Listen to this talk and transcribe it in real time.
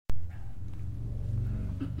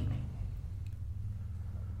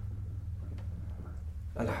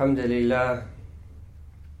الحمد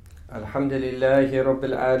لله رب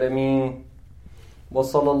العالمين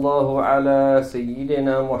وصلى الله على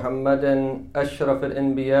سيدنا محمد أشرف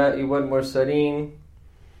الأنبياء والمرسلين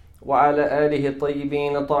وعلى آله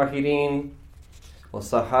الطيبين الطاهرين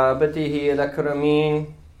وصحابته الأكرمين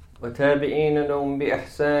وتابعين لهم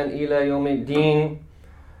بإحسان إلى يوم الدين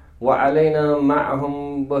وعلينا معهم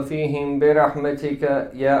وفيهم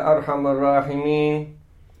برحمتك يا أرحم الراحمين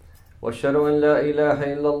وأشهد أن لا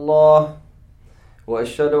إله إلا الله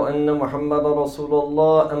وأشهد أن محمد رسول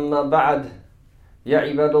الله أما بعد يا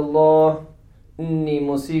عباد الله إني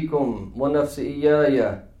موصيكم ونفس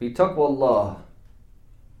إياي بتقوى الله.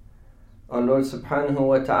 Our Lord subhanahu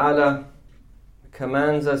wa ta'ala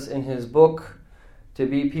commands us in His book to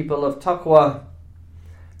be people of taqwa,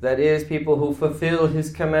 that is, people who fulfill His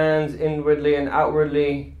commands inwardly and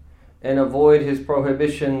outwardly and avoid His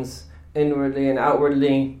prohibitions inwardly and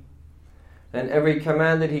outwardly. And every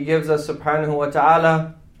command that He gives us subhanahu wa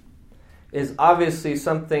ta'ala is obviously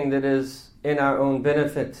something that is in our own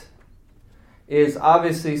benefit, is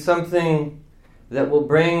obviously something that will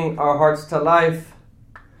bring our hearts to life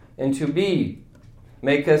and to be,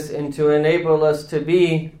 make us and to enable us to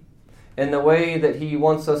be in the way that He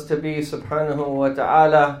wants us to be subhanahu wa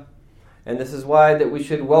ta'ala. And this is why that we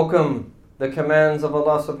should welcome the commands of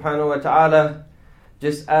Allah subhanahu wa ta'ala,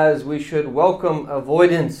 just as we should welcome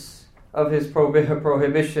avoidance of His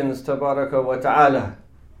prohibitions tabaraka wa ta'ala.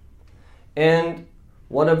 And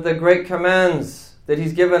one of the great commands that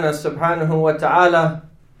He's given us subhanahu wa ta'ala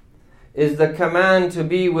is the command to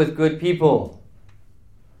be with good people.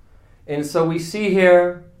 And so we see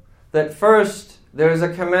here that first there is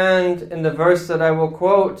a command in the verse that I will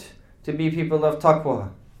quote to be people of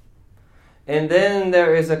taqwa. And then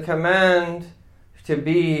there is a command to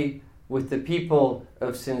be with the people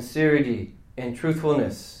of sincerity and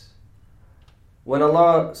truthfulness. When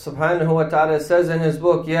Allah subhanahu wa ta'ala says in His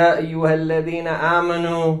book, Ya ayyuhalladhina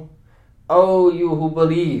amanu, O you who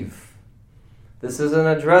believe. This is an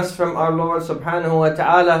address from our Lord subhanahu wa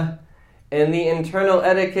ta'ala. And the internal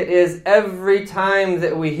etiquette is every time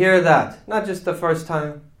that we hear that, not just the first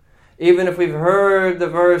time, even if we've heard the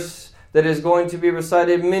verse that is going to be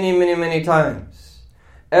recited many times,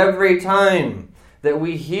 every time that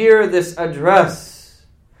we hear this address,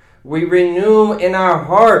 we renew in our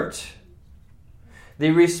heart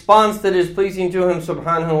the response that is pleasing to Him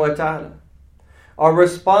subhanahu wa ta'ala. Our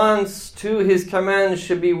response to His command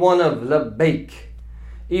should be one of labbaik.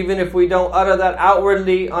 Even if we don't utter that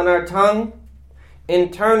outwardly on our tongue,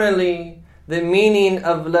 internally the meaning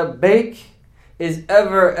of labbaik is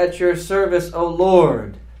ever at your service, O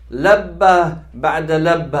Lord. Labba ba'da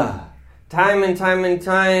labba. Time and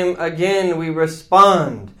time again we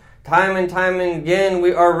respond. Time and time again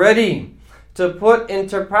we are ready to put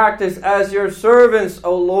into practice as your servants,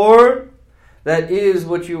 O Lord. That is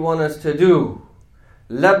what you want us to do.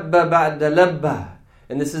 Labba ba'da labba.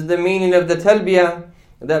 And this is the meaning of the talbiyah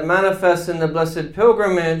that manifests in the Blessed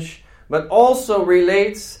Pilgrimage, but also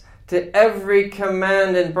relates to every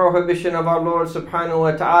command and prohibition of our Lord subhanahu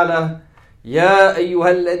wa ta'ala. Ya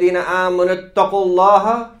ayyuhalladhina amanu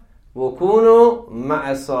ittaqullaha wa kunu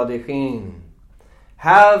ma'as sadiqin.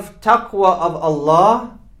 Have taqwa of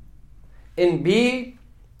Allah and be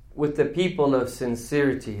with the people of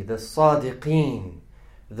sincerity, the sadiqeen,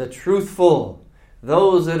 the truthful,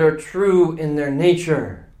 those that are true in their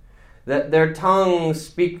nature, that their tongues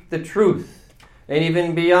speak the truth. And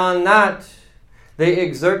even beyond that, they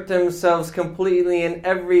exert themselves completely in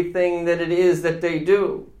everything that it is that they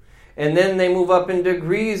do. And then they move up in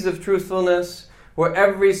degrees of truthfulness, where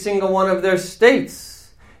every single one of their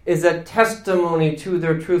states is a testimony to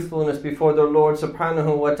their truthfulness before their Lord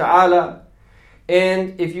subhanahu wa ta'ala.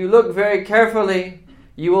 And if you look very carefully,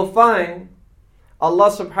 you will find Allah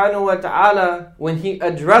subhanahu wa ta'ala, when He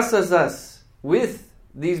addresses us with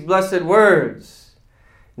these blessed words,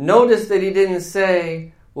 notice that He didn't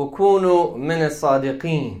say وَكُونُوا مِنَ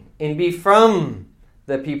الصَّادِقِينَ, and be from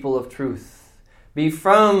the people of truth, be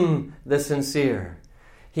from the sincere.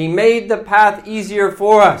 He made the path easier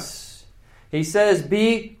for us. He says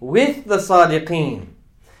be with the sadiqeen,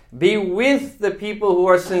 be with the people who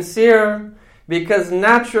are sincere, because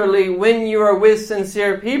naturally when you are with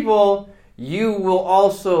sincere people, you will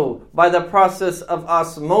also, by the process of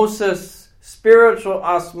osmosis, spiritual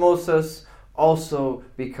osmosis, also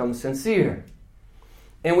become sincere.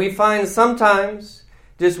 And we find sometimes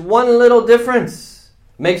just one little difference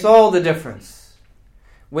makes all the difference.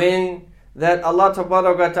 When that Allah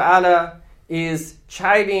Ta'ala is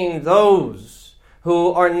chiding those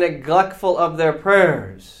who are neglectful of their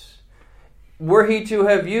prayers, were He to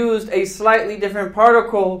have used a slightly different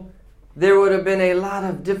particle, there would have been a lot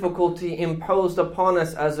of difficulty imposed upon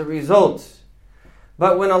us as a result.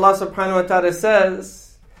 But when Allah subhanahu wa ta'ala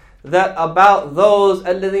says that about those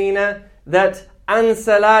alladhina that an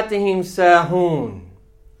salatihim sahun,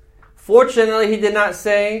 fortunately He did not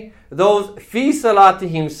say those fi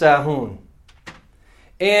salatihim sahun,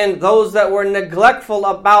 and those that were neglectful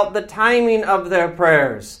about the timing of their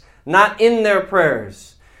prayers, not in their prayers.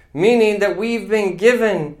 Meaning that we've been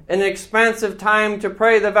given an expansive time to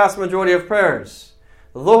pray the vast majority of prayers.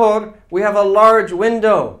 Dhuhr, we have a large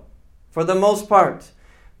window for the most part.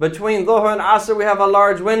 Between Dhuhr and Asr, we have a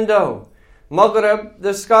large window. Maghrib,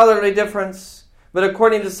 there's scholarly difference. But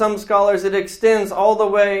according to some scholars, it extends all the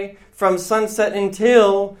way from sunset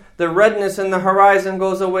until the redness in the horizon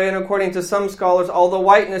goes away. And according to some scholars, all the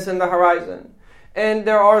whiteness in the horizon. And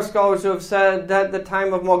there are scholars who have said that the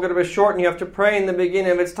time of Maghrib is short and you have to pray in the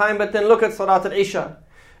beginning of its time. But then look at Salat al-Isha.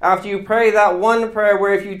 After you pray that one prayer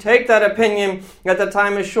where if you take that opinion that the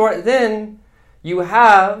time is short, then you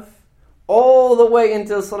have all the way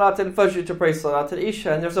until Salat al-Fajr to pray Salat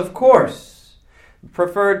al-Isha. And there's of course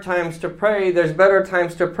preferred times to pray. There's better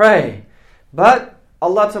times to pray. But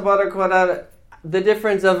Allah Tabarak wa Ta'ala, the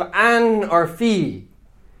difference of an or fi.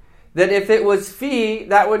 That if it was fi,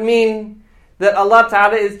 that would mean that Allah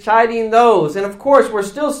Ta'ala is chiding those. And of course, we're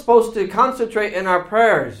still supposed to concentrate in our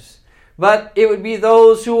prayers. But it would be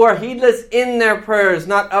those who are heedless in their prayers,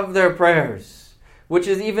 not of their prayers. Which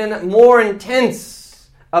is even more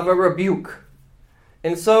intense of a rebuke.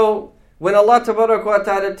 And so, when Allah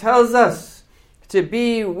Ta'ala tells us to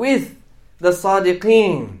be with the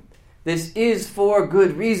Sadiqeen, this is for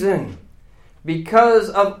good reason. Because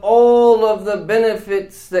of all of the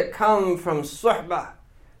benefits that come from suhbah.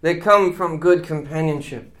 They come from good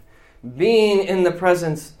companionship, being in the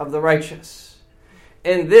presence of the righteous.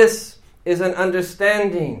 And this is an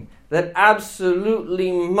understanding that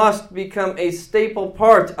absolutely must become a staple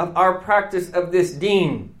part of our practice of this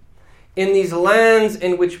deen. In these lands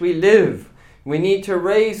in which we live, we need to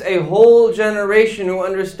raise a whole generation who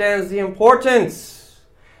understands the importance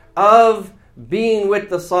of being with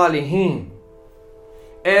the Salihin.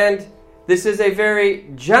 And this is a very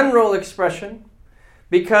general expression,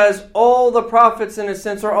 because all the prophets, in a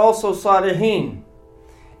sense, are also Salihin.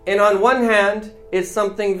 And on one hand, it's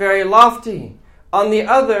something very lofty. On the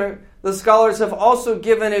other, the scholars have also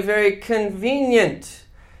given a very convenient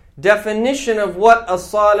definition of what a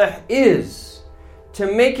Salih is,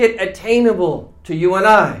 to make it attainable to you and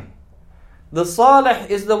I. The Salih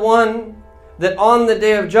is the one that on the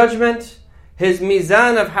Day of Judgment, his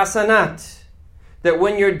mizan of hasanat, that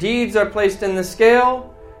when your deeds are placed in the scale,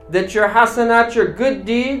 that your hasanat, your good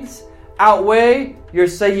deeds, outweigh your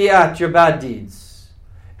sayyi'at, your bad deeds.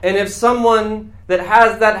 And if someone that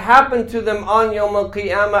has that happen to them on Yawm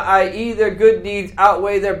al-Qiyamah, i.e. their good deeds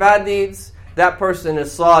outweigh their bad deeds, that person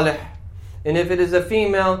is salih. And if it is a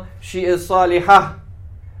female, she is salihah.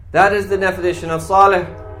 That is the definition of salih.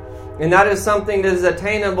 And that is something that is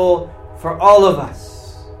attainable for all of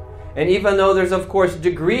us. And even though there's of course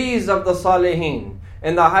degrees of the salihin,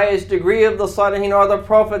 and the highest degree of the Salihin are the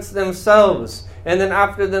prophets themselves. And then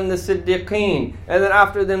after them the Siddiqeen. And then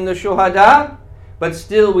after them the Shuhada. But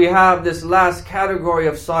still we have this last category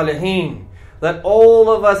of Salihin that all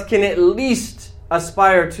of us can at least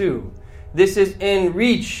aspire to. This is in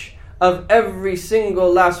reach of every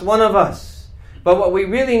single last one of us. But what we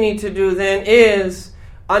really need to do then is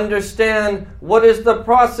understand what is the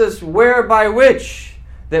process whereby which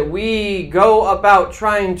that we go about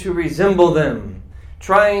trying to resemble them,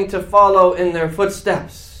 trying to follow in their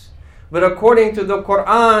footsteps. But according to the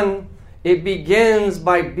Quran, it begins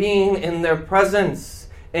by being in their presence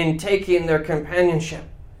and taking their companionship.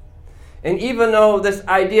 And even though this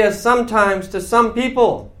idea sometimes to some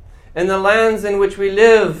people in the lands in which we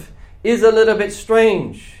live is a little bit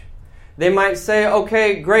strange, they might say,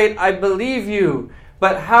 okay, great, I believe you,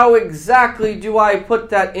 but how exactly do I put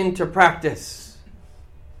that into practice?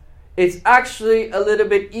 It's actually a little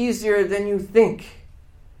bit easier than you think.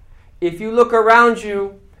 If you look around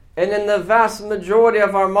you, and in the vast majority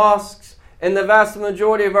of our mosques, and the vast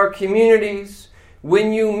majority of our communities,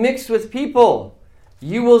 when you mix with people,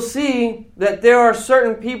 you will see that there are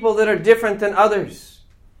certain people that are different than others.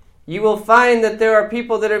 You will find that there are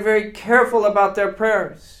people that are very careful about their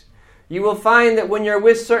prayers. You will find that when you're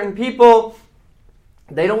with certain people,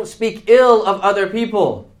 they don't speak ill of other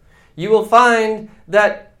people. You will find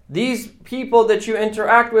that these people that you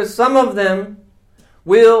interact with, some of them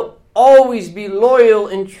will always be loyal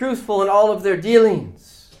and truthful in all of their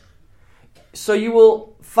dealings. So you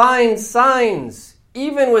will find signs,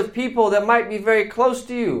 even with people that might be very close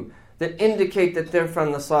to you, that indicate that they're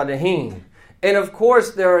from the Salihin. And of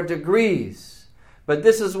course there are degrees. But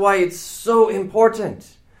this is why it's so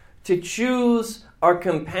important to choose our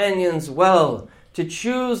companions well, to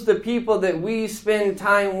choose the people that we spend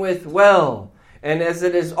time with well. And as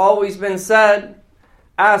it has always been said,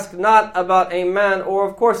 ask not about a man or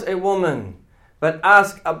of course a woman, but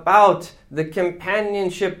ask about the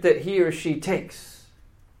companionship that he or she takes.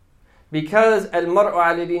 Because al-mar'u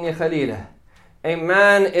ala dini khalilah, a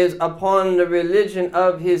man is upon the religion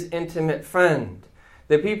of his intimate friend.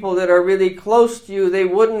 The people that are really close to you, they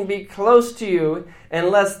wouldn't be close to you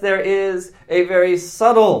unless there is a very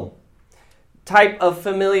subtle type of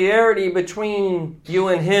familiarity between you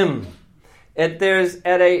and him. If there's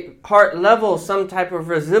at a heart level some type of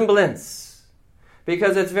resemblance.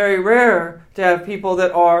 Because it's very rare to have people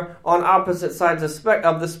that are on opposite sides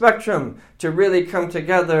of the spectrum to really come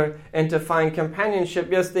together and to find companionship.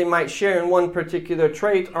 Yes, they might share in one particular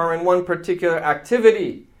trait or in one particular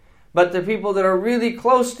activity. But the people that are really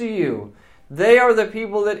close to you, they are the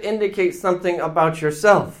people that indicate something about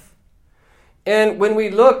yourself. And when we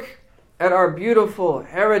look at our beautiful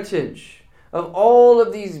heritage of all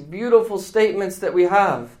of these beautiful statements that we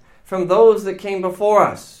have from those that came before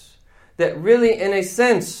us, that really, in a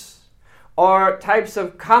sense, are types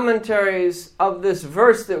of commentaries of this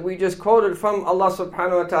verse that we just quoted from Allah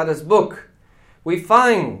subhanahu wa ta'ala's book, we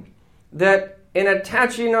find that in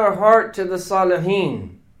attaching our heart to the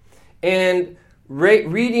Salihin and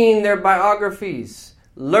reading their biographies,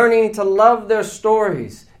 learning to love their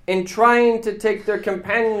stories, and trying to take their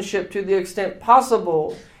companionship to the extent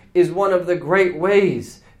possible is one of the great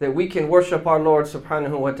ways that we can worship our Lord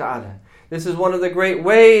subhanahu wa ta'ala. This is one of the great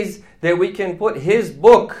ways that we can put His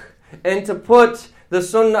book and to put the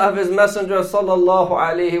sunnah of His Messenger sallallahu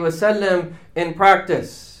alaihi wasallam in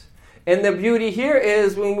practice. And the beauty here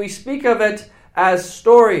is when we speak of it as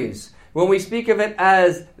stories, when we speak of it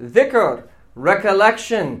as dhikr,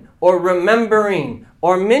 recollection, or remembering,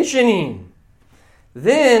 or mentioning,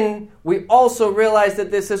 then we also realize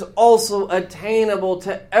that this is also attainable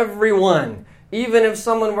to everyone. Even if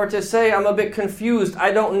someone were to say, I'm a bit confused,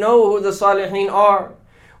 I don't know who the Salihin are.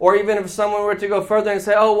 Or even if someone were to go further and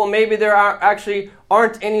say, oh, well, maybe there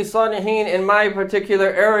aren't any Salihin in my particular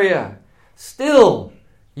area. Still,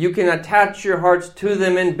 you can attach your hearts to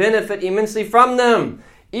them and benefit immensely from them,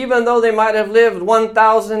 even though they might have lived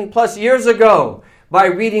 1,000 plus years ago, by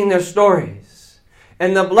reading their stories.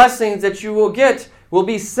 And the blessings that you will get will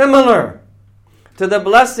be similar to the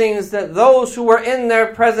blessings that those who were in their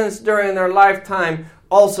presence during their lifetime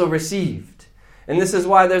also received. And this is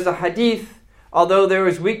why there's a hadith, although there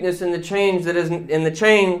is weakness in the chain that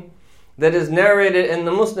is narrated in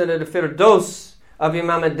the Musnad al-Firdaus of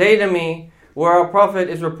Imam al-Daylami, where our Prophet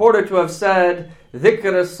is reported to have said, ذِكْرَ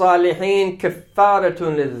الصَّالِحِينَ كَفَّارَةٌ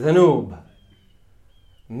لِلذُّنُوبِ.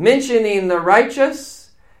 Mentioning the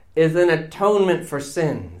righteous is an atonement for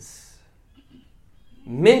sins.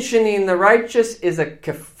 Mentioning the righteous is a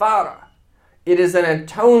kafara. It is an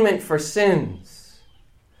atonement for sins.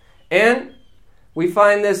 And we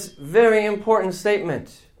find this very important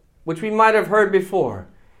statement, which we might have heard before,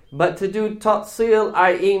 but to do ta'sil,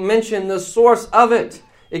 i.e. mention the source of it,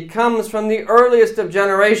 it comes from the earliest of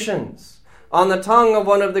generations, on the tongue of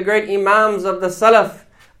one of the great imams of the Salaf,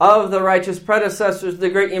 of the righteous predecessors, the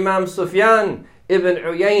great Imam Sufyan ibn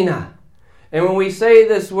Uyayna. And when we say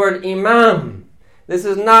this word imam, this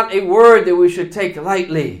is not a word that we should take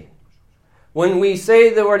lightly. When we say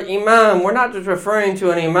the word imam, we're not just referring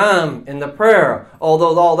to an imam in the prayer,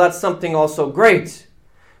 although that's something also great.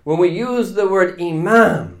 When we use the word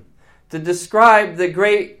imam to describe the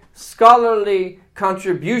great scholarly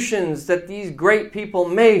contributions that these great people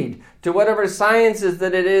made to whatever sciences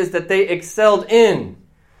that it is that they excelled in,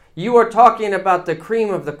 you are talking about the cream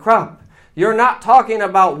of the crop. You're not talking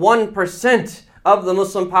about 1% of the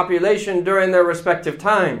Muslim population during their respective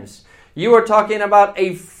times. You are talking about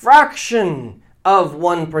a fraction of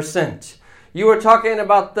 1%. You are talking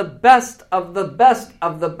about the best of the best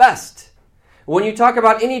of the best. When you talk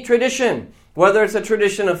about any tradition, whether it's a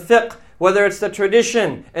tradition of fiqh, whether it's the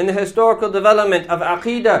tradition and the historical development of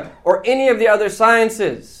aqidah, or any of the other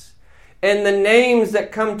sciences, and the names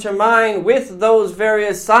that come to mind with those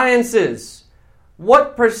various sciences,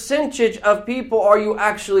 what percentage of people are you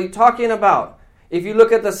actually talking about? If you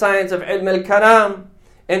look at the science of ilm al-kalam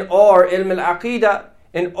or ilm al-aqidah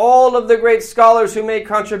and all of the great scholars who made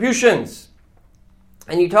contributions,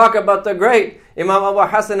 and you talk about the great Imam Abu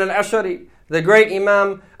Hassan al-Ash'ari, the great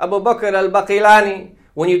Imam Abu Bakr al-Baqilani,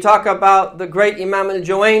 when you talk about the great Imam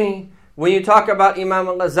al-Juwayni, when you talk about Imam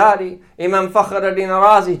al-Ghazali, Imam Fakhr al-Din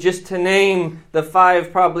al-Razi, just to name the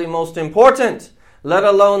 5 probably most important, let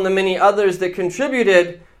alone the many others that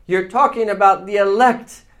contributed, you're talking about the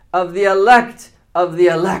elect of the elect of the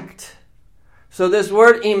elect. So this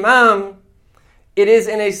word imam, it is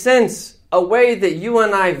in a sense a way that you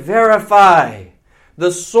and I verify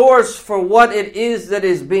the source for what it is that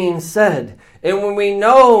is being said. And when we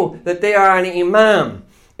know that they are an imam,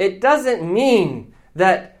 it doesn't mean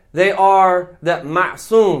that they are that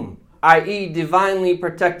ma'soom, i.e. divinely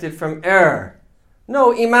protected from error.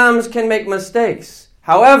 No, imams can make mistakes.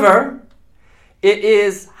 However, it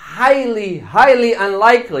is highly, highly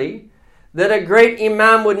unlikely that a great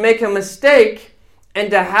imam would make a mistake and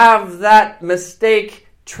to have that mistake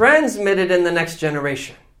transmitted in the next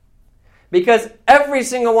generation. Because every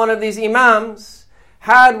single one of these imams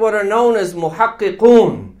had what are known as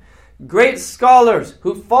muhaqqiqun, great scholars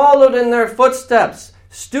who followed in their footsteps,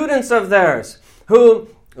 students of theirs, who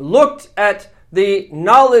looked at the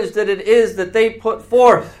knowledge that it is that they put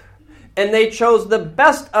forth, and they chose the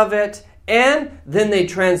best of it, and then they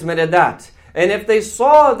transmitted that. And if they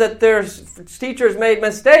saw that their teachers made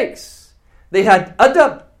mistakes, they had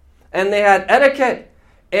adab, and they had etiquette,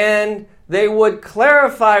 and they would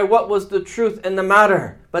clarify what was the truth in the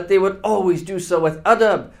matter, but they would always do so with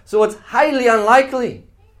adab. So it's highly unlikely,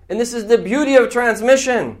 and this is the beauty of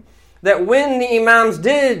transmission, that when the imams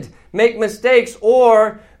did make mistakes,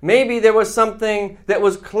 or maybe there was something that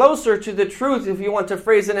was closer to the truth, if you want to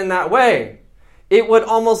phrase it in that way, it would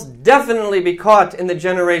almost definitely be caught in the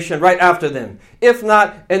generation right after them, if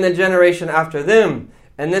not in the generation after them.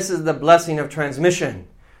 And this is the blessing of transmission.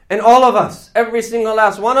 And all of us, every single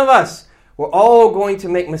last one of us, we're all going to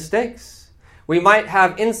make mistakes. We might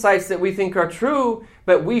have insights that we think are true,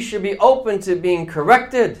 but we should be open to being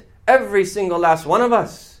corrected, every single last one of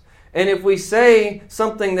us. And if we say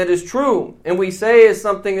something that is true, and we say is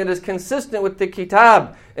something that is consistent with the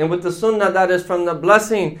kitab, and with the sunnah that is from the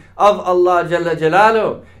blessing of Allah Jalla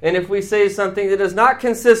Jalaluh, and if we say something that is not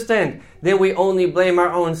consistent, then we only blame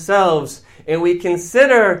our own selves, and we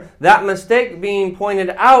consider that mistake being pointed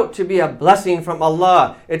out to be a blessing from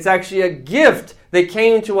Allah. It's actually a gift that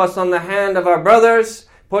came to us on the hand of our brothers,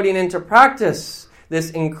 putting into practice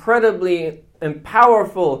this incredibly and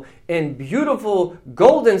powerful and beautiful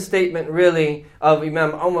golden statement, really, of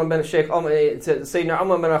Imam Umar bin Shaykh Sayyidina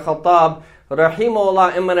Umar bin Khattab,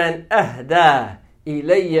 Rahimullah imran ahda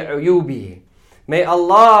ilayya uyubi. May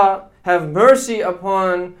Allah have mercy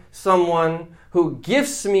upon someone who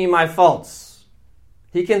gifts me my faults.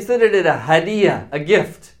 He considered it a hadiyah, a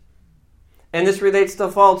gift. And this relates to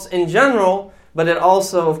faults in general, but it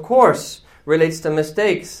also, of course, relates to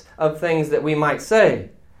mistakes of things that we might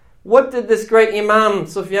say. What did this great Imam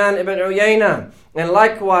Sufyan ibn Uyayna, and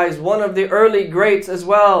likewise one of the early greats as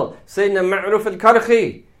well, Sayyidina Ma'ruf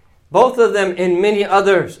al-Karhi, both of them and many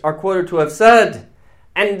others are quoted to have said,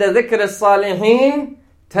 عند ذكر الصالحين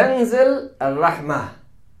تنزل الرحمة.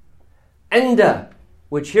 عند,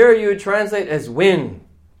 which here you translate as when.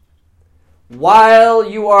 While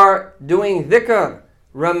you are doing dhikr,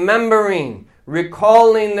 remembering,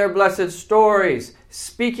 recalling their blessed stories,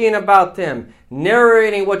 speaking about them,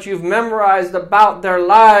 narrating what you've memorized about their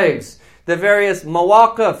lives, the various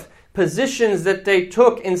mawaqif, positions that they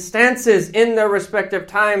took in stances in their respective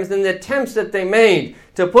times, and the attempts that they made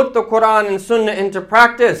to put the Quran and Sunnah into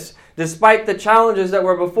practice, despite the challenges that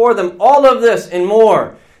were before them, all of this and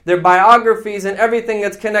more, their biographies and everything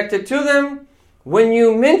that's connected to them. When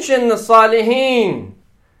you mention the Salihin,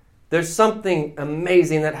 there's something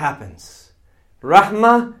amazing that happens.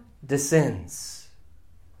 Rahmah descends.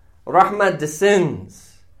 Rahmah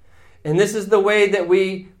descends. And this is the way that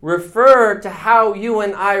we refer to how you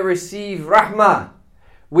and I receive rahmah.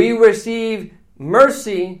 We receive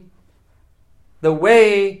mercy the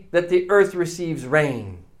way that the earth receives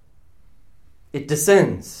rain. It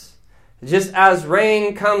descends. Just as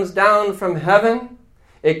rain comes down from heaven,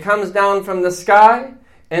 it comes down from the sky,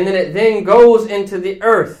 and then it then goes into the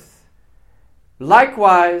earth.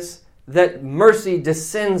 Likewise, that mercy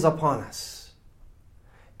descends upon us.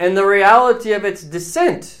 And the reality of its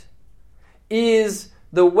descent is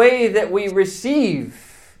the way that we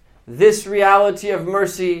receive this reality of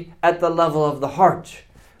mercy at the level of the heart.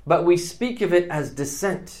 But we speak of it as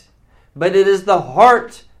descent. But it is the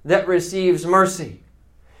heart that receives mercy.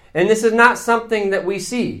 And this is not something that we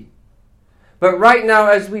see. But right now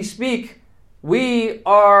as we speak, we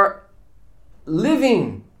are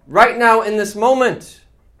living right now in this moment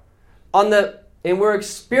and we're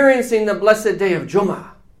experiencing the blessed day of Jummah.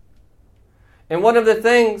 And one of the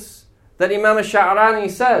things that Imam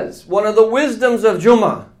al-Sha'rani says, one of the wisdoms of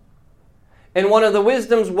Jummah, and one of the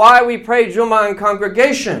wisdoms why we pray Jummah in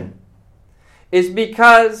congregation, is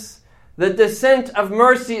because the descent of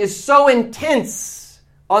mercy is so intense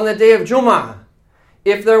on the day of Jummah.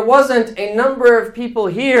 if there wasn't a number of people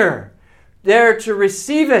here there to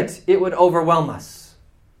receive it, it would overwhelm us.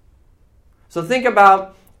 So think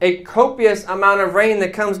about a copious amount of rain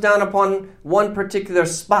that comes down upon one particular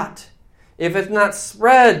spot. If it's not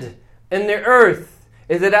spread in the earth,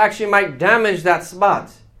 is it actually might damage that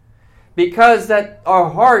spot. Because that our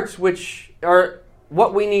hearts, which are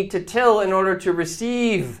what we need to till in order to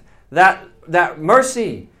receive that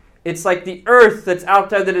mercy, it's like the earth that's out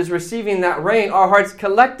there that is receiving that rain, our hearts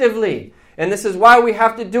collectively. And this is why we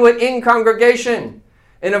have to do it in congregation.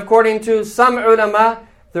 And according to some ulama,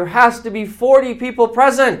 there has to be 40 people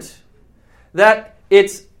present. That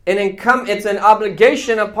it's an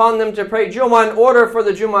obligation upon them to pray Jumu'ah in order for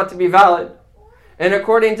the Jumu'ah to be valid. And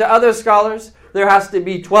according to other scholars, there has to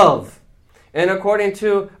be 12. And according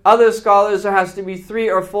to other scholars, there has to be 3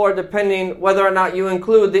 or 4, depending whether or not you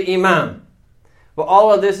include the imam. But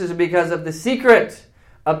all of this is because of the secret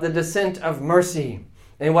of the descent of mercy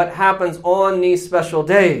and what happens on these special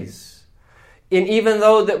days. And even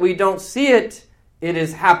though that we don't see it, it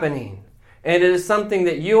is happening. And it is something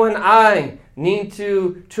that you and I need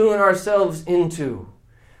to tune ourselves into.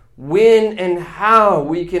 When and how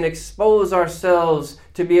we can expose ourselves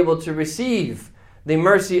to be able to receive the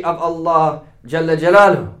mercy of Allah Jalla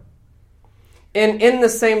Jalaluhu. And in the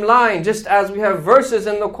same line, just as we have verses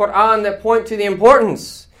in the Quran that point to the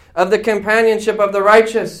importance of the companionship of the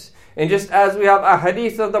righteous, and just as we have a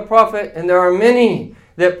hadith of the Prophet, and there are many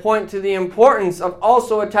that point to the importance of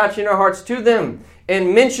also attaching our hearts to them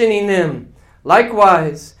and mentioning them.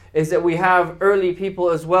 Likewise, is that we have early people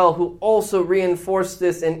as well who also reinforce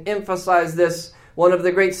this and emphasize this. One of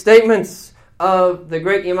the great statements of the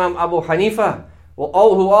great Imam Abu Hanifa,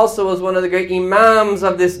 who also was one of the great Imams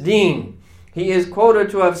of this deen. He is quoted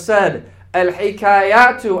to have said,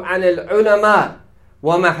 Al-hikayatu anil ulama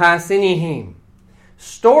wa mahasinihim.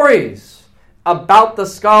 Stories about the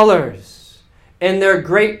scholars and their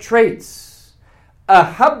great traits.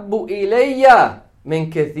 Ahabbu ilayya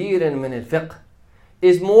min kathirin min al-fiqh.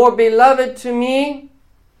 Is more beloved to me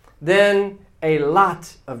than a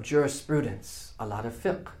lot of jurisprudence, a lot of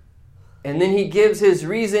fiqh. And then he gives his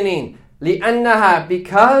reasoning. لِأَنَّهَا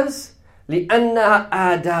because لِأَنَّهَا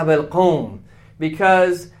آدَابَ الْقَوْمِ.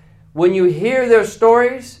 Because when you hear their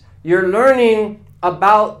stories, you're learning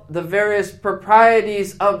about the various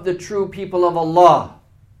proprieties of the true people of Allah.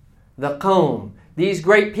 The qawm. These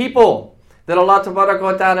great people that Allah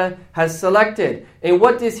Ta'ala has selected. And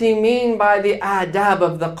what does he mean by the adab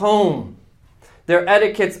of the qawm? Their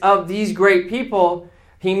etiquettes of these great people.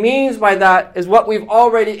 He means by that is what we've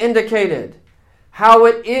already indicated. How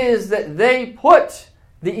it is that they put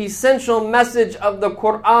the essential message of the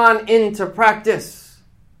Quran into practice.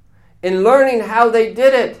 In learning how they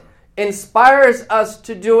did it, inspires us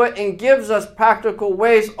to do it and gives us practical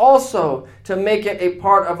ways also to make it a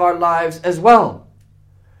part of our lives as well.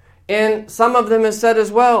 And some of them is said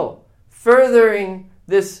as well, furthering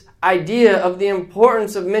this idea of the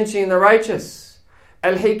importance of mentioning the righteous.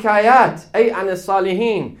 Al-hikayat, ay an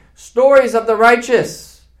salihin, stories of the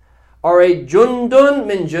righteous, are a jundun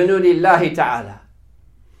min junudillahi ta'ala.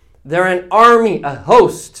 They're an army, a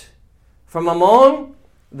host, from among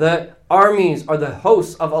the armies or the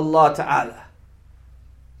hosts of Allah Ta'ala.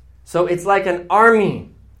 So it's like an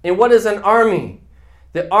army. And what is an army?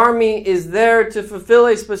 The army is there to fulfill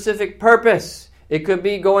a specific purpose. It could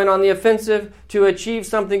be going on the offensive to achieve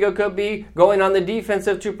something. It could be going on the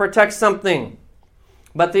defensive to protect something.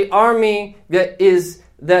 But the army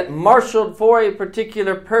that marshaled for a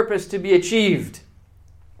particular purpose to be achieved.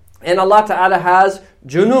 And Allah Ta'ala has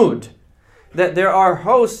junud, that there are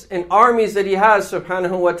hosts and armies that He has,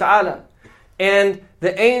 subhanahu wa ta'ala. And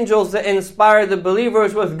the angels that inspire the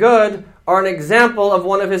believers with good are an example of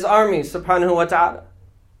one of His armies, subhanahu wa ta'ala.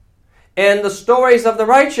 And the stories of the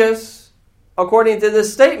righteous, according to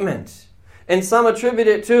this statement, and some attribute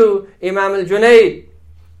it to Imam al-Junayd.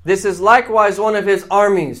 This is likewise one of his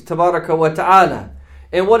armies, tabaraka wa ta'ala.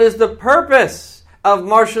 And what is the purpose of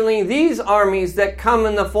marshalling these armies that come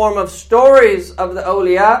in the form of stories of the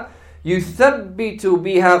awliya? يُثَبِّتُ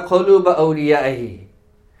بِهَا قُلُوبَ أَوْلِيَائِهِ.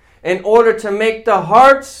 In order to make the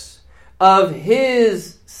hearts of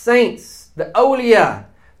His saints, the awliya,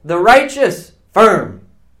 the righteous, firm.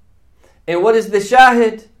 And what is the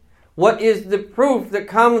shahid? What is the proof that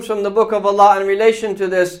comes from the book of Allah in relation to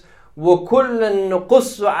this? وَكُلًّا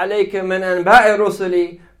نُقُصُّ عَلَيْكَ مِنْ أَنْبَاءِ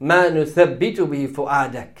الرُّسُلِ مَا نُثَبِّتُ بِهِ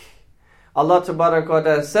فُؤَادَكَ. Allah Tabaraka wa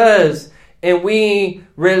Ta'ala says, and we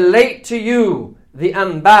relate to you the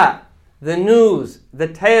anba, the news, the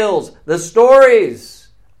tales, the stories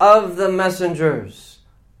of the messengers.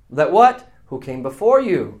 That what? Who came before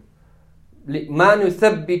you. مَا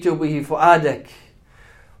نُثَبِّتُ بِهِ فُؤَادَكَ.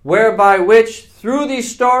 whereby which through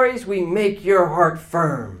these stories we make your heart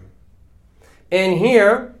firm. And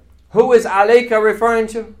here, who is alayka referring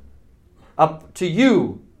to? Up to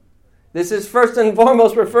you. This is first and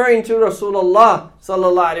foremost referring to Rasulullah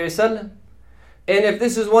sallallahu alaihi wasallam. And if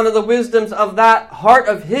this is one of the wisdoms of that heart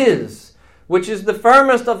of his, which is the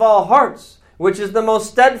firmest of all hearts, which is the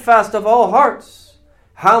most steadfast of all hearts,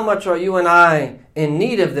 how much are you and I in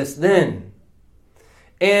need of this then?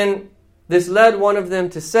 And this led one of them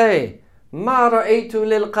to say, مَا رَأَيْتُ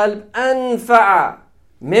لِلْقَلْبِ أَنْفَعَ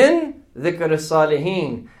مِنْ ذِكْرِ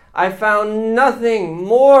الصَّالِحِينَ. I found nothing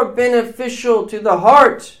more beneficial to the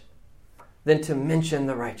heart than to mention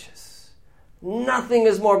the righteous. Nothing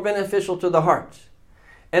is more beneficial to the heart.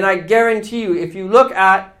 And I guarantee you, if you look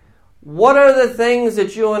at what are the things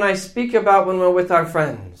that you and I speak about when we're with our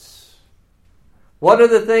friends? What are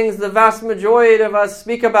the things the vast majority of us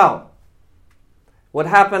speak about? What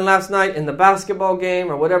happened last night in the basketball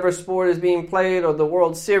game or whatever sport is being played, or the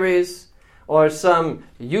World Series, or some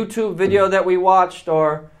YouTube video that we watched,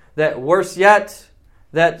 or that worse yet,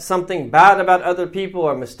 that something bad about other people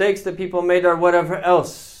or mistakes that people made or whatever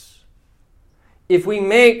else. If we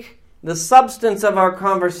make the substance of our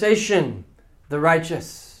conversation the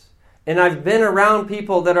righteous, and I've been around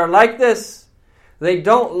people that are like this, they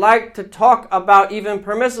don't like to talk about even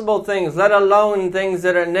permissible things, let alone things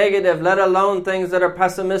that are negative, let alone things that are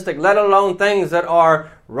pessimistic, let alone things that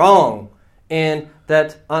are wrong and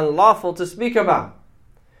that unlawful to speak about.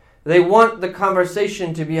 They want the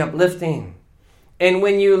conversation to be uplifting. And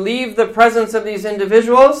when you leave the presence of these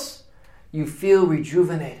individuals, you feel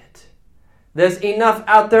rejuvenated. There's enough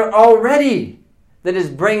out there already that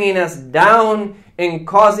is bringing us down and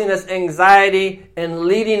causing us anxiety and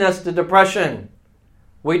leading us to depression.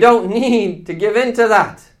 We don't need to give in to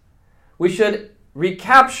that. We should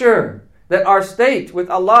recapture that our state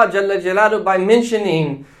with Allah Jalla Jalaluhu by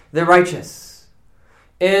mentioning the righteous.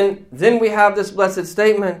 And then we have this blessed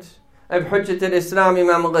statement of Hujjat al-Islam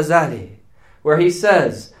Imam Ghazali, where he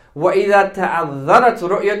says, وَإِذَا تَعَذَّرَتْ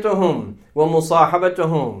رُؤْيَتُهُمْ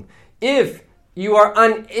وَمُصَاحَبَتُهُمْ. If you are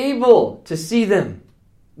unable to see them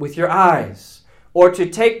with your eyes, or to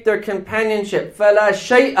take their companionship, فَلَا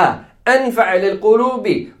شَيْءَ أَنْفَعَ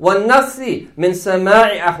لِلْقُلُوبِ وَالنَّفْسِ مِنْ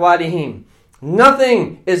سَمَاعِ أَحْوَالِهِمْ.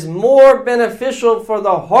 Nothing is more beneficial for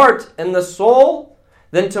the heart and the soul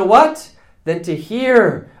than to what? Than to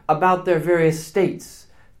hear about their various states,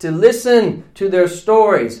 to listen to their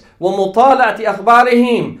stories. وَمُطَالَعَةِ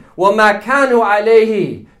أَخْبَارِهِمْ وَمَا كَانُوا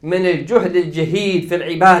عَلَيْهِ مِنَ الْجُهْدِ الْجَهِيدِ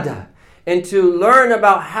فِي الْعِبَادَةِ. And to learn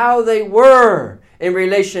about how they were in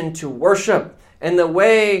relation to worship, and the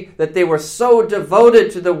way that they were so devoted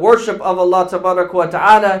to the worship of Allah Tabaraka wa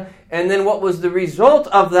Ta'ala, and then what was the result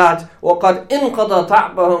of that? وَقَدْ إِنْقَضَى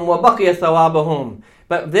تَعْبَهُمْ وَبَقِيَ ثَوَابَهُمْ.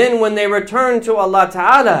 But then when they return to Allah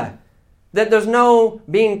Ta'ala, that there's no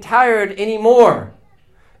being tired anymore.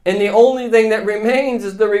 And the only thing that remains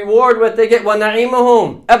is the reward what they get,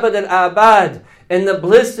 وَنَعِيمَهُمْ أَبَدَ الْآبَادِ, and the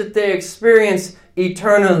bliss that they experience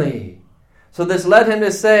eternally. So this led him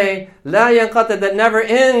to say, لَا يَنْقَطَ, that never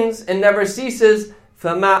ends and never ceases,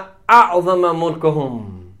 فَمَا أَعْظَمَ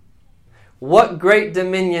مُلْكُهُمْ. What great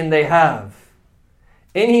dominion they have.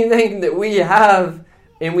 Anything that we have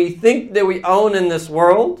and we think that we own in this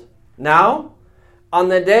world, now, on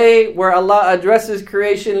the day where Allah addresses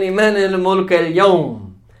creation, لِمَنِ الْمُلْكَ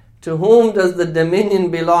الْيَوْمِ, to whom does the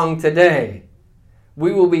dominion belong today?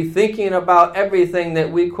 We will be thinking about everything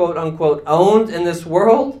that we quote unquote owned in this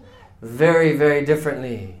world very, very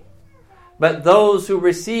differently. But those who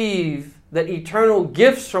receive the eternal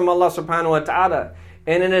gifts from Allah subhanahu wa ta'ala,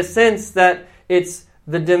 and in a sense that it's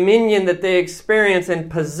the dominion that they experience and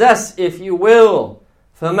possess, if you will,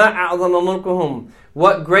 فَمَا أَعْظَمَ مُلْكُهُمْ,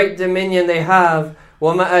 what great dominion they have,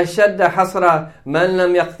 وَمَا أَشَدَّ حَسْرَ مَنْ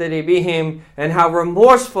لَمْ يَقْتَدِ بِهِمْ, and how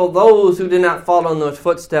remorseful those who did not follow in those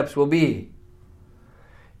footsteps will be.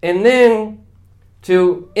 And then,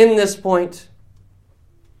 to end this point,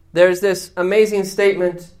 there's this amazing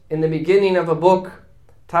statement in the beginning of a book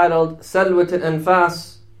titled Salwat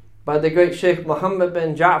al-Anfas by the great Sheikh Muhammad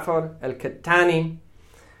bin Ja'far al-Kattani,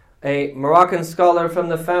 a Moroccan scholar from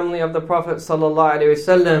the family of the Prophet sallallahu alaihi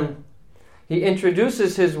wasallam. He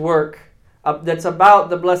introduces his work that's about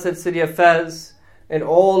the blessed city of Fez and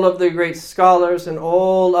all of the great scholars and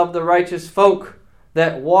all of the righteous folk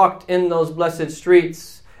that walked in those blessed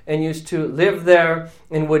streets and used to live there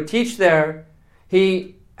and would teach there.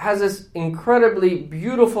 He has this incredibly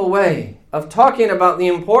beautiful way of talking about the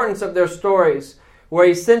importance of their stories, where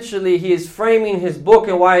essentially he is framing his book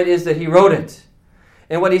and why it is that he wrote it.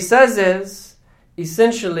 And what he says is,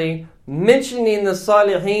 essentially, mentioning the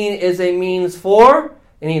Salihin is a means for,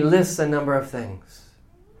 and he lists a number of things.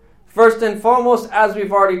 First and foremost, as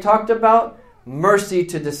we've already talked about, mercy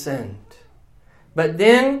to descend. But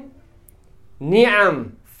then,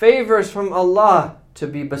 ni'am, favors from Allah to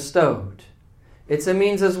be bestowed. It's a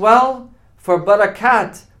means as well for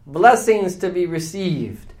barakat, blessings to be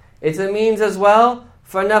received. It's a means as well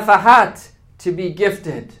for nafahat, to be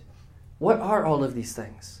gifted. What are all of these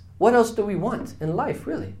things? What else do we want in life,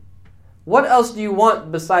 really? What else do you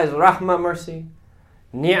want besides rahmah, mercy,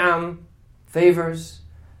 ni'am, favors,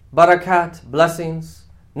 barakat, blessings,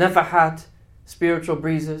 nafahat, spiritual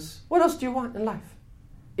breezes? What else do you want in life?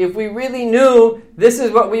 If we really knew, this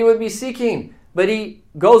is what we would be seeking. But he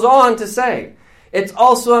goes on to say, it's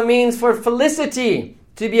also a means for felicity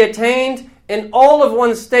to be attained in all of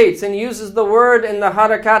one's states, and uses the word in the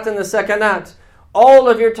harakat and the sakanat, all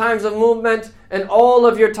of your times of movement and all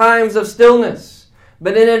of your times of stillness.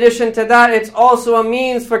 But in addition to that, it's also a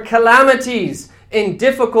means for calamities and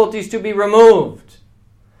difficulties to be removed.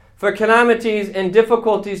 For calamities and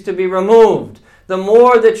difficulties to be removed. The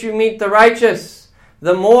more that you meet the righteous,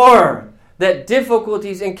 the more that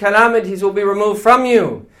difficulties and calamities will be removed from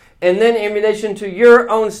you. And then in relation to your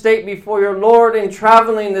own state before your Lord in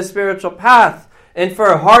traveling the spiritual path, and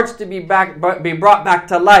for hearts to be brought back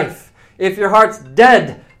to life. If your heart's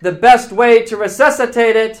dead, the best way to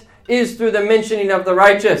resuscitate it is through the mentioning of the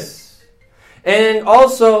righteous. And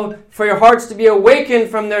also for your hearts to be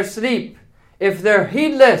awakened from their sleep. If they're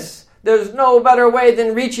heedless, there's no better way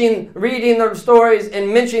than reading the stories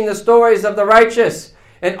and mentioning the stories of the righteous.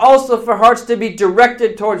 And also for hearts to be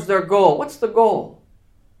directed towards their goal. What's the goal?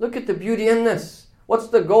 Look at the beauty in this. What's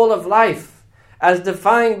the goal of life? As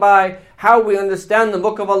defined by how we understand the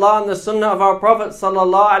Book of Allah and the Sunnah of our Prophet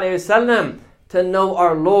ﷺ, to know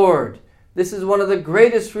our Lord. This is one of the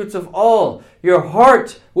greatest fruits of all. Your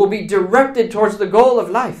heart will be directed towards the goal of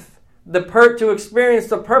life. To experience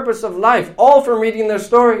the purpose of life. All from reading their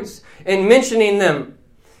stories and mentioning them.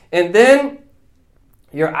 And then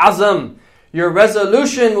your azam, your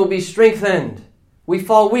resolution will be strengthened. We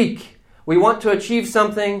fall weak. We want to achieve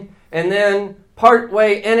something, and then part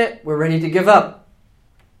way in it, we're ready to give up.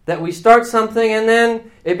 That we start something and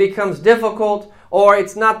then it becomes difficult, or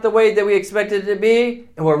it's not the way that we expected it to be,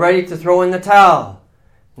 and we're ready to throw in the towel.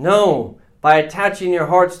 No, by attaching your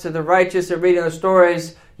hearts to the righteous and reading the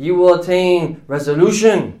stories, you will attain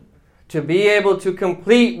resolution to be able to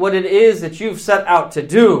complete what it is that you've set out to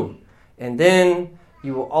do. And then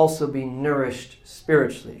you will also be nourished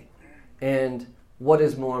spiritually. And what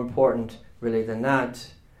is more important, really, than that?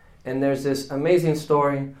 And there's this amazing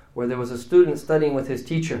story where there was a student studying with his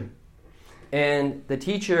teacher. And the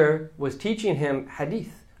teacher was teaching him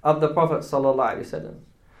hadith of the Prophet ﷺ.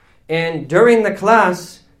 And during the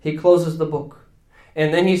class, he closes the book.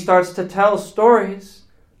 And then he starts to tell stories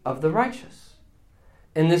of the righteous.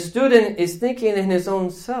 And the student is thinking in his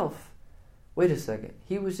own self, wait a second,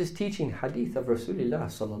 he was just teaching hadith of Rasulullah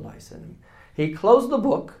ﷺ. He closed the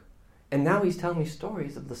book, and now he's telling me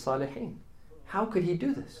stories of the Salihin. How could he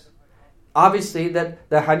do this? Obviously, that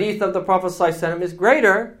the hadith of the Prophet ﷺ is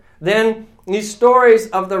greater than these stories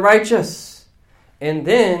of the righteous. And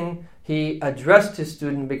then he addressed his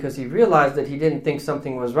student because he realized that he didn't think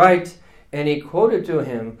something was right. And he quoted to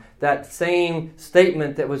him that same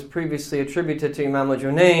statement that was previously attributed to Imam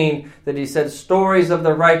al-Junayn, that he said, stories of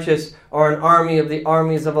the righteous are an army of the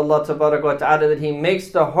armies of Allah Tabaraka wa Ta'ala, that He makes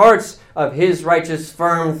the hearts of His righteous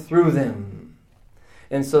firm through them.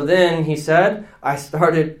 And so then he said, I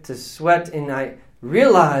started to sweat and I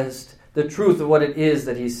realized the truth of what it is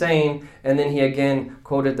that he's saying. And then he again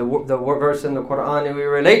quoted the verse in the Quran, and we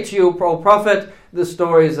relate to you, O Prophet, the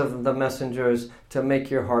stories of the messengers to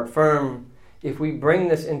make your heart firm. If we bring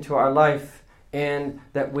this into our life and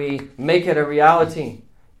that we make it a reality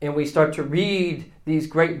and we start to read these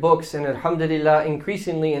great books, and alhamdulillah,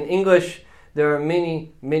 increasingly in English, there are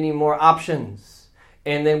many, many more options.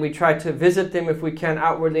 And then we try to visit them if we can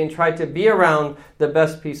outwardly and try to be around the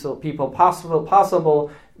best people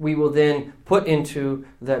possible. We will then put into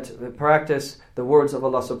that practice the words of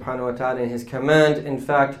Allah subhanahu wa ta'ala in His command. In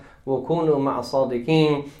fact, وَكُونُوا مَعَ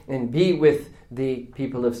الصَّادِقِينَ, and be with the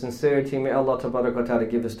people of sincerity. May Allah tabarak wa ta'ala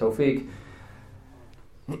give us tawfiq.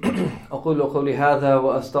 أقول قولي هذا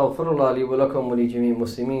وأستغفر الله لي ولكم ولجميع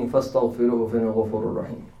المسلمين فاستغفروه فإنه غفور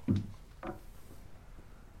رحيم.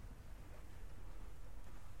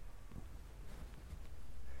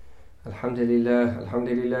 الحمد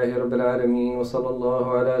لله رب العالمين وصلى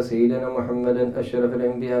الله على سيدنا محمد أشرف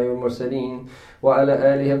الأنبياء والمرسلين وعلى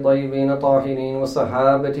آله الطيبين الطاهرين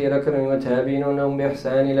وصحابته الأكرمين والتابعين لهم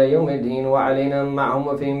بإحسان إلى يوم الدين وعلينا معهم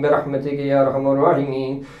وفيهم برحمتك يا أرحم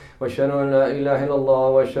الراحمين وأشهد أن لا إله إلا الله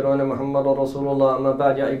وأشهد أن محمدا رسول الله. أما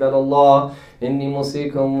بعد يا عباد الله، إني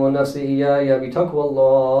موصيكم ونفسي إياي بتقوى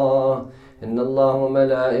الله. إن الله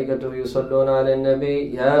وملائكته يصلون على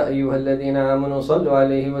النبي يا أيها الذين آمنوا صلوا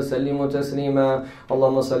عليه وسلموا تسليما.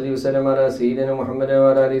 اللهم صل وسلم على سيدنا محمد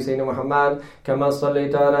وعلى آل سيدنا محمد كما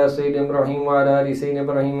صليت على سيدنا إبراهيم وعلى آل سيدنا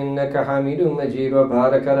إبراهيم إنك حميد مجيد.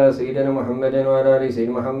 وبارك على سيدنا محمد وعلى آل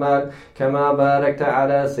سيدنا محمد كما باركت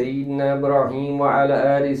على سيدنا إبراهيم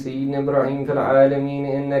وعلى آل سيدنا إبراهيم في العالمين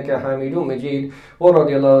إنك حميد مجيد.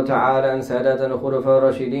 ورضي الله تعالى عن ساداتنا الخلفاء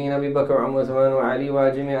الراشدين أبي بكر وعمر وعثمان وعلي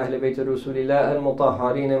وجميع أهل بيت رسول الله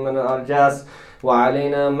المطهرين من الأرجاس،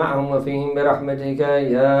 وعلينا معهم وفيهم برحمتك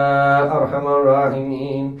يا أرحم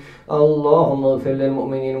الراحمين. اللهم اغفر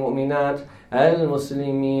للمؤمنين والمؤمنات،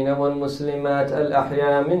 المسلمين والمسلمات،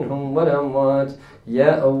 الأحياء منهم والأموات،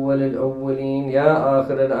 يا أول الأولين يا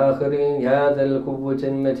آخر الآخرين يا ذا القوة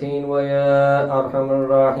المتين ويا أرحم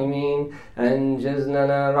الراحمين. أنجز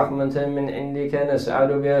لنا رحمة من عندك نسعد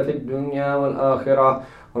بها في الدنيا والآخرة.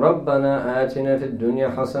 ربنا آتنا في الدنيا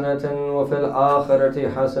حسنة وفي الآخرة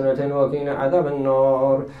حسنة وقنا عذاب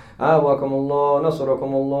النار. آواكم الله،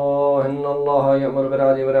 نصركم الله. إن الله يأمر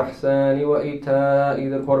بالعدل والإحسان وإيتاء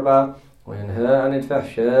ذي القربى وينهى عن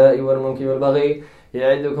الفحشاء والمنكر والبغي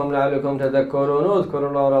يعظكم لعلكم تذكرون. اذكروا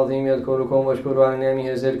الله العظيم يذكركم واشكروا على نعمه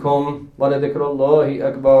يزدكم ولذكر الله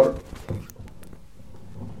أكبر.